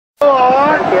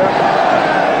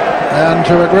And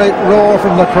to a great roar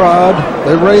from the crowd,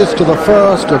 they race to the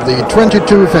first of the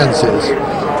 22 fences.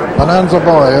 Bonanza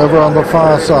Boy over on the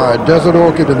far side, Desert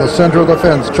Orchid in the center of the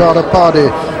fence, Charter Party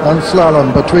and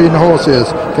Slalom between horses.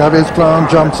 Cavi's Clown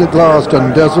jumps it last,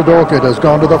 and Desert Orchid has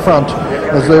gone to the front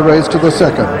as they race to the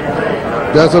second.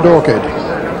 Desert Orchid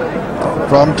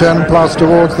from 10 plus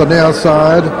towards the near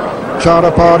side.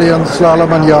 Charter Party and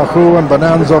Slalom and Yahoo and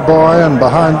Bonanza Boy, and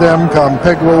behind them come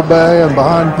Pegwell Bay, and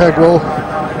behind Pegwell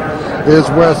is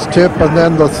West Tip, and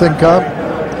then the Thinker,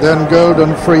 then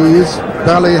Golden Freeze,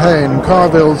 Ballyhane,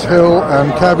 Carville's Hill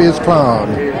and Cavi's Clown.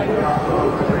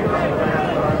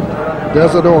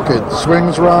 Desert Orchid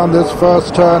swings round this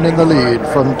first turn in the lead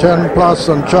from 10 plus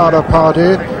and Charter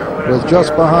Party, with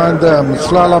just behind them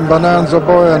Slalom, Bonanza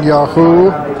Boy and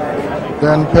Yahoo.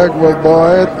 Then Pegwell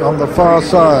Boy on the far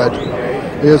side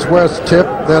is West Tip,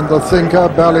 then the Thinker,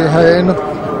 Ballyhane,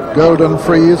 Golden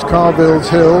Freeze, Carville's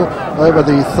Hill over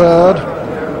the third,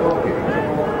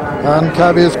 and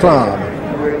Cavi's Clown.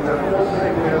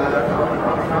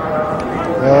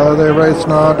 They race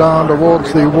now down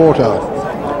towards the water.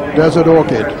 Desert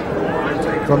Orchid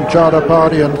from Charter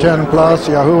Party and 10 plus,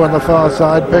 Yahoo on the far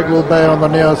side, Pegwell Bay on the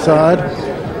near side.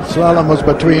 Slalom was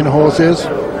between horses,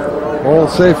 all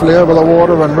safely over the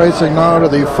water and racing now to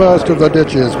the first of the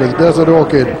ditches, with Desert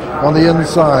Orchid on the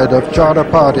inside of Charter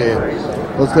Party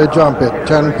as they jump it,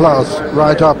 10 plus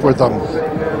right up with them.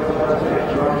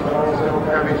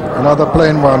 Another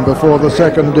plain one before the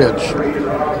second ditch.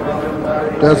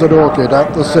 Desert Orchid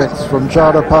at the sixth from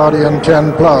Charter Party and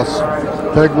 10 plus,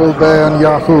 Pegwell Bay and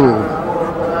Yahoo.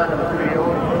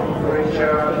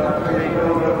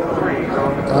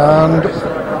 And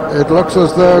it looks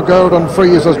as though Golden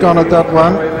Freeze has gone at that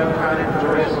one.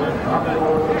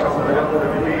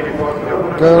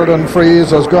 Golden Freeze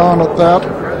has gone at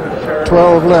that.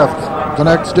 12 left. The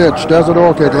next ditch, Desert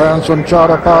Orchid lands from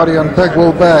Charter Party and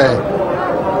Pegwell Bay.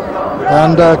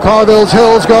 And Carville's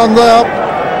Hill's gone there.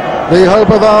 The Hope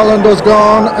of Ireland has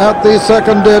gone at the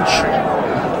second ditch.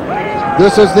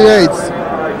 This is the eighth.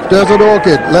 Desert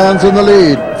Orchid lands in the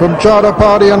lead from Charter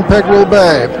Party and Pegwell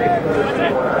Bay.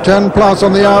 10 plus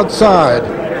on the outside.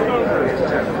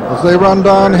 As they run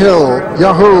downhill,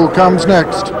 Yahoo comes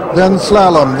next, then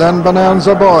Slalom, then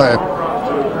Bonanza Boy.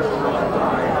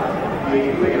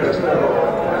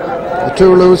 The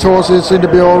two loose horses seem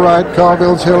to be all right,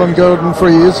 Carville's Hill and Golden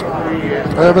Freeze.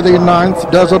 Over the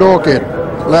ninth, Desert Orchid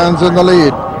lands in the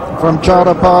lead from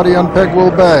Charter Party and Pegwell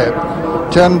Bay,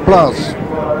 10 plus.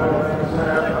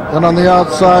 Then on the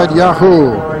outside,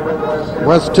 Yahoo.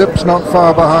 West Tip's not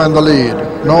far behind the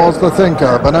lead, nor's the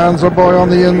Thinker, Bonanza Boy on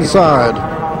the inside.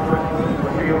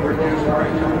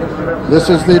 This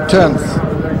is the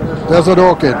 10th. Desert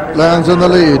Orchid lands in the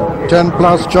lead, 10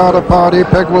 plus, Charter Party,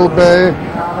 Pegwell Bay,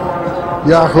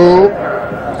 Yahoo,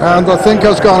 and the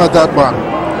Thinker's gone at that one.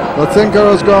 The Thinker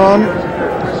has gone.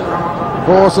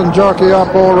 Horse and jockey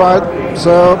up all right,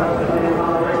 so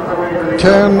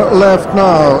 10 left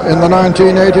now in the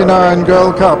 1989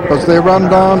 Girl Cup as they run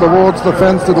down towards the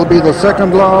fence. It'll be the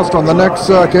second last on the next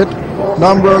circuit,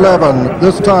 number 11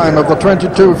 this time of the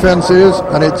 22 fences,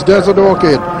 and it's Desert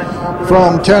Orchid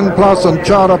from 10 plus and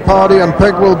Charter Party and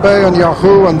Pegwell Bay and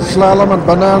Yahoo and Slalom and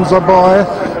Bonanza Boy,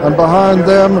 and behind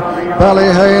them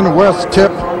Ballyhane, West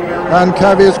Tip and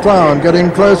Cavi's Clown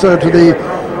getting closer to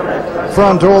the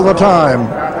front all the time.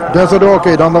 Desert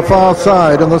Orchid on the far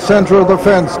side, in the center of the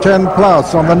fence, 10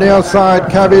 plus. On the near side,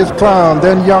 Cavi's Clown,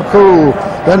 then Yahoo,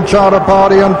 then Charter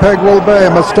Party and Pegwell Bay.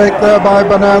 Mistake there by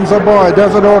Bonanza Boy.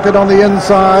 Desert Orchid on the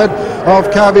inside of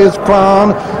Cavi's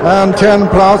Clown and 10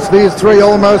 plus. These three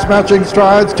almost matching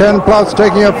strides. 10 plus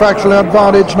taking a fractional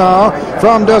advantage now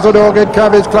from Desert Orchid.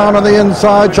 Cavi's Clown on the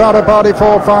inside. Charter Party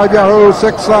 4-5 Yahoo,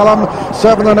 6 Slalom,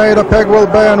 7 and 8 are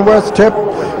Pegwell Bay and West Tip.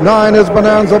 9 is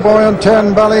Bonanza Boy and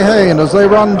 10 Ballyhane as they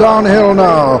run downhill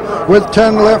now with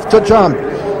 10 left to jump.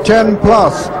 10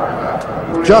 plus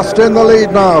just in the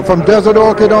lead now from Desert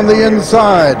Orchid on the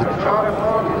inside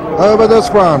over this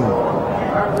one.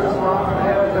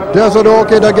 Desert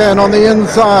Orchid again on the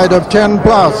inside of 10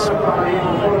 plus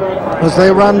as they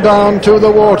run down to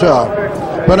the water.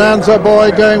 Bonanza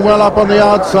Boy going well up on the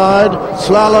outside.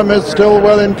 Slalom is still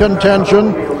well in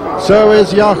contention, so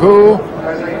is Yahoo.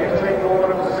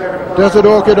 Desert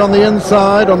Orchid on the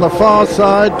inside, on the far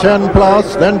side, 10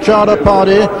 plus, then Charter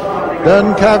Party,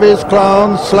 then Cavi's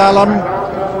Clown, Slalom,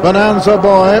 Bonanza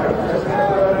Boy,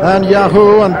 and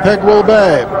Yahoo and Pegwell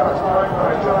Bay.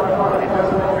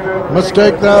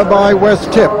 Mistake there by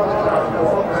West Tip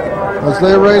as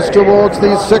they race towards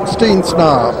the 16th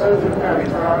now.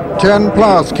 10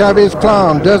 plus, Cavi's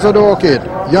Clown, Desert Orchid,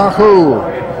 Yahoo,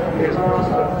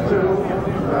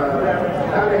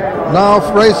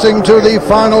 Now racing to the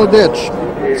final ditch.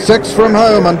 6 from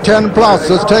home and 10 plus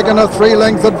has taken a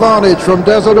 3-length advantage from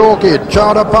Desert Orchid.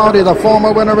 Charter Party, the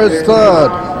former winner, is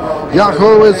 3rd.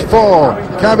 Yahoo is 4.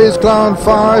 Cabby's Clown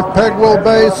 5. Peg Will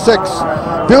Bay 6.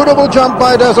 Beautiful jump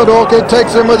by Desert Orchid,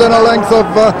 takes him within a length of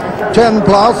 10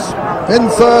 plus. In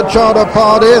 3rd, Charter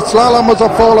Party. Slalom was a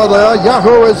faller there.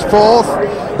 Yahoo is 4th.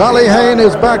 Ballyhane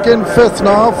is back in 5th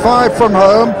now. 5 from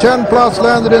home. 10 plus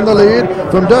landed in the lead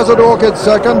from Desert Orchid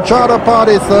 2nd. Charter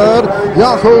Party 3rd.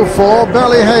 Yahoo 4.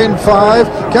 Ballyhane 5.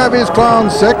 Cabby's Clown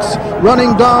 6.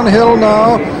 Running downhill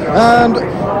now. And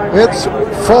it's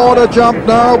 4 to jump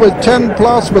now with 10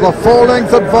 plus with a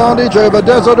 4-length advantage over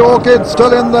Desert Orchid.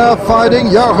 Still in there fighting.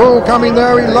 Yahoo coming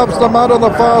there. He loves the mud on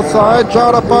the far side.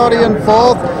 Charter Party in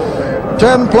 4th.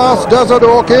 10 plus Desert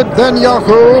Orchid, then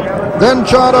Yahoo, then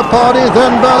Charter Party,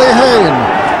 then Ballyhane.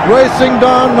 Racing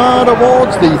down now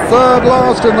towards the 3rd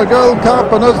last in the Gold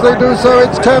Cup, and as they do so,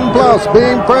 it's 10 plus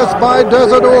being pressed by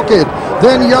Desert Orchid,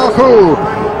 then Yahoo.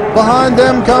 Behind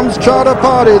them comes Charter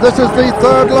Party. This is the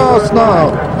 3rd last now.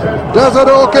 Desert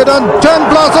Orchid and 10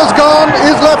 plus has gone.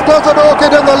 He's left Desert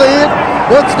Orchid in the lead.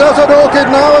 It's Desert Orchid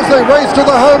now as they race to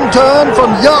the home turn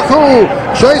from Yahoo,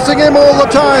 chasing him all the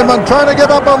time and trying to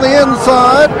get up on the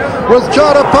inside with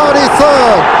Charter Party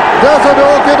 3rd. Desert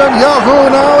Orchid and Yahoo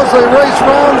now as they race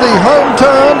round the home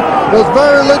turn. There's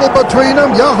very little between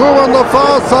them. Yahoo on the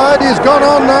far side. He's gone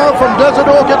on now from Desert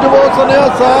Orchid towards the near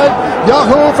side.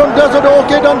 Yahoo from Desert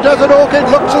Orchid, and Desert Orchid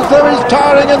looks as though he's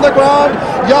tiring in the ground.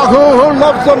 Yahoo, who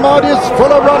loves the mud, is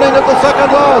full of running at the 2nd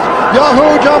last.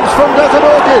 Yahoo jumps from Desert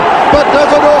Orchid, but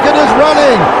Desert Orchid is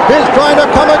running. He's trying to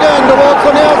come again towards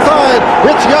the near side.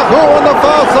 It's Yahoo on the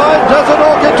far side. Desert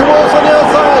Orchid towards the near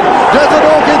side. Desert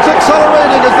Orchid's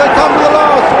accelerating as they come to the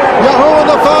last. Yahoo on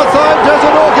the far side.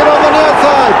 Desert Orchid on the near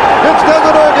side. It's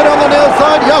Desert Orchid on the near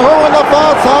side. Yahoo on the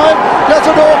far side.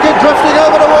 Desert Orchid drifting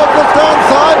over towards the stand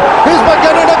side. He's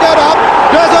beginning to get up.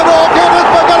 Desert Orchid is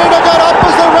beginning to get up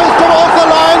as they race towards the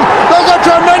line. There's a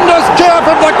tremendous cheer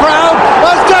from the crowd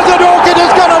as Desert Orchid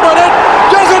is going to win it.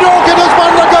 Desert Orchid has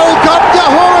won the Gold Cup.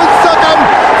 Yahoo is 2nd.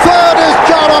 3rd is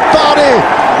Charter Party.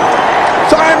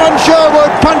 Simon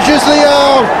Sherwood punches the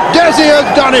air. Dessie has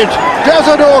done it.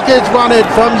 Desert Orchid's won it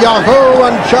from Yahoo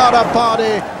and Charter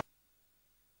Party.